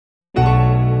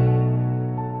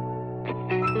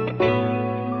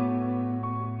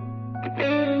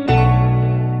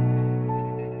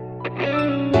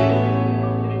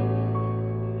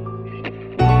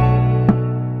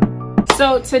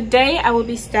So today I will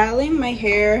be styling my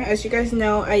hair. As you guys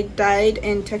know, I dyed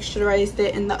and texturized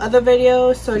it in the other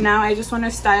video, so now I just want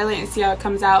to style it and see how it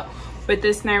comes out with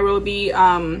this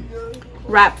NAIROBI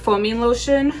wrap foaming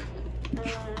lotion.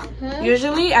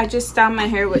 Usually I just style my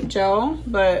hair with gel,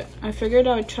 but I figured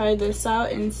I would try this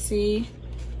out and see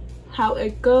how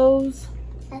it goes.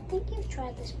 I think you've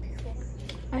tried this before.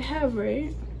 I have,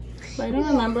 right? But I don't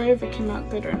remember if it came out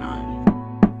good or not.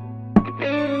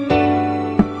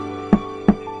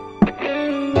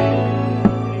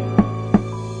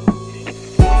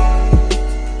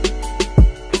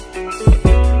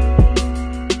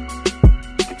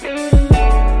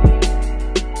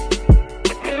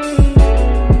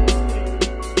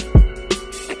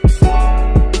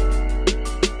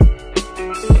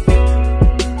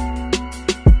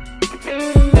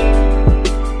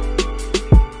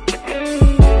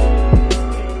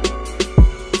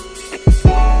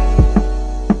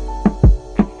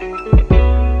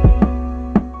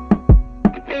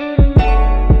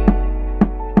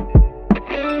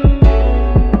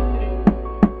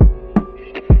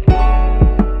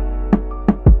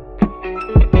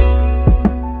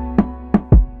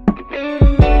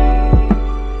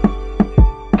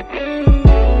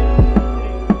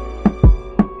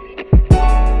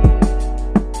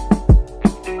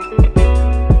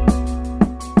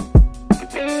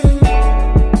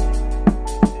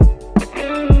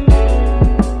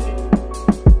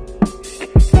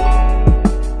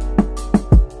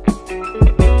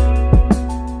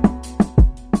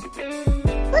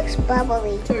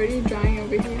 Bubbly. It's already drying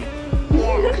over here.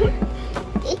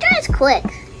 Yeah. It dries quick,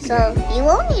 so you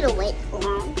won't need to wait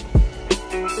long.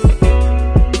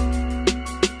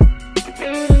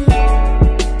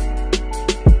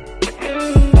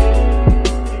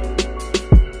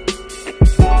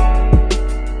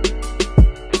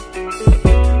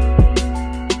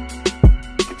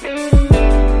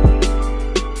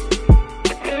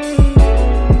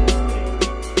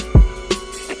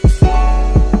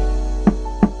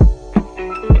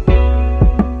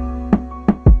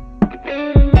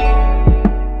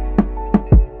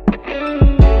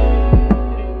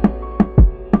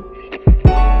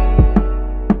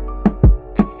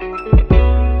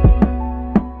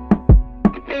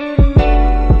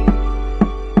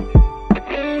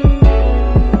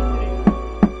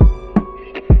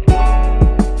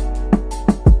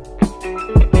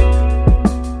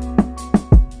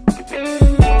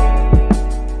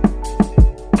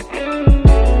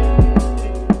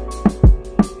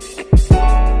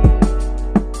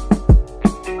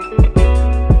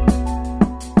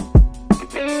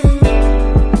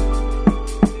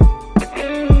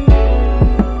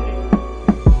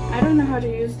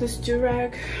 This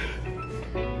do-rag.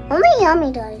 Only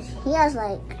Yummy does. He has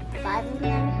like 5 of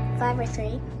them, 5 or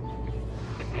 3.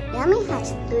 Yummy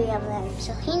has 3 of them,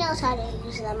 so he knows how to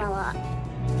use them a lot.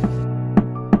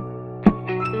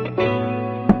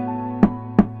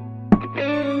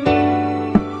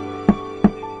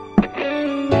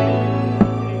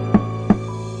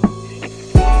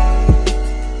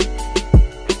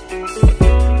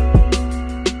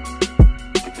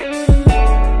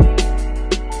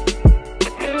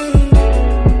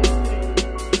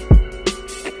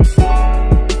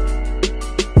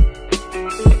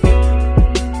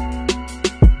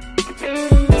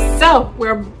 So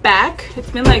we're back.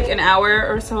 It's been like an hour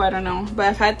or so, I don't know, but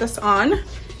I've had this on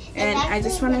and I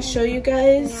just want to show you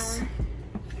guys.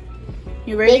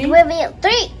 You ready? Big reveal.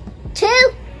 3, 2,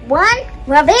 1,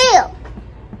 reveal.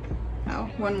 Oh,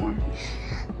 one more.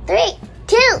 3,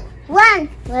 2, 1,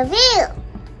 reveal.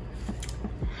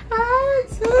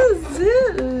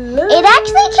 It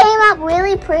actually came out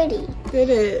really pretty. Did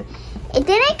it? It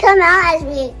didn't come out as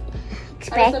we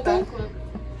expected.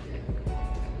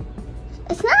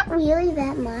 It's not really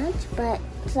that much, but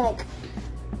it's like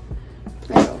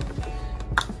little.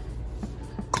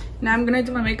 Now I'm gonna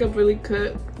do my makeup really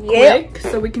quick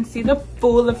so we can see the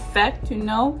full effect, you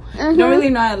know? You don't really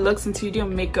know how it looks until you do your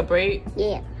makeup, right?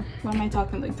 Yeah. Why am I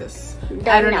talking like this?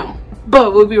 I don't know.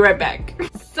 But we'll be right back.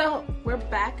 So we're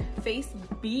back. Face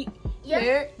beat,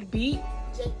 hair beat,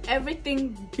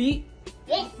 everything beat.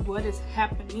 What is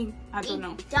happening? I don't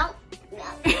know. Don't know.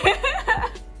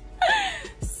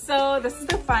 So this is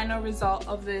the final result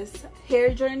of this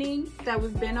hair journey that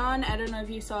we've been on. I don't know if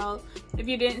you saw, if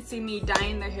you didn't see me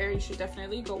dyeing the hair, you should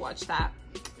definitely go watch that.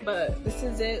 But this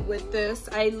is it with this.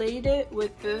 I laid it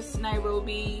with this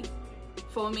NAIROBI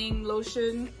foaming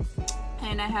lotion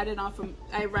and I had it on from,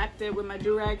 I wrapped it with my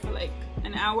do-rag for like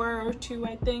an hour or 2,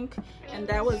 I think, and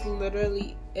that was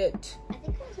literally it. I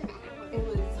think it was an hour. It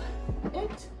was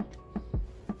it.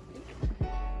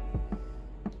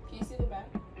 Can you see the back?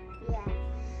 Yeah.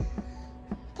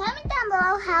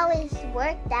 below how it's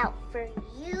worked out for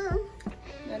you.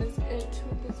 That is it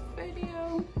with this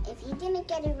video. If you didn't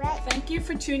get it right, thank you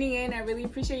for tuning in. I really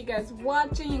appreciate you guys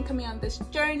watching and coming on this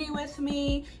journey with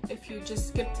me. If you just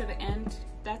skip to the end,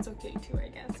 that's okay too, I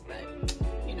guess. But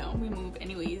you know, we move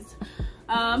anyways.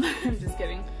 I'm just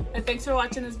kidding. But thanks for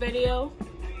watching this video.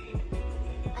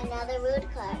 Another rude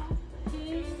card.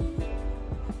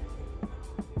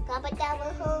 Comment down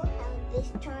below how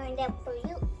this turned out for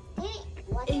you.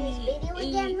 Watch this video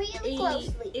again really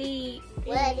closely.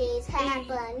 What is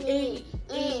happening?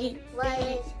 What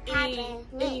is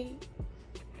happening?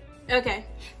 Okay.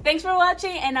 Thanks for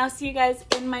watching, and I'll see you guys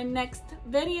in my next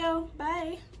video.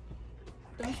 Bye.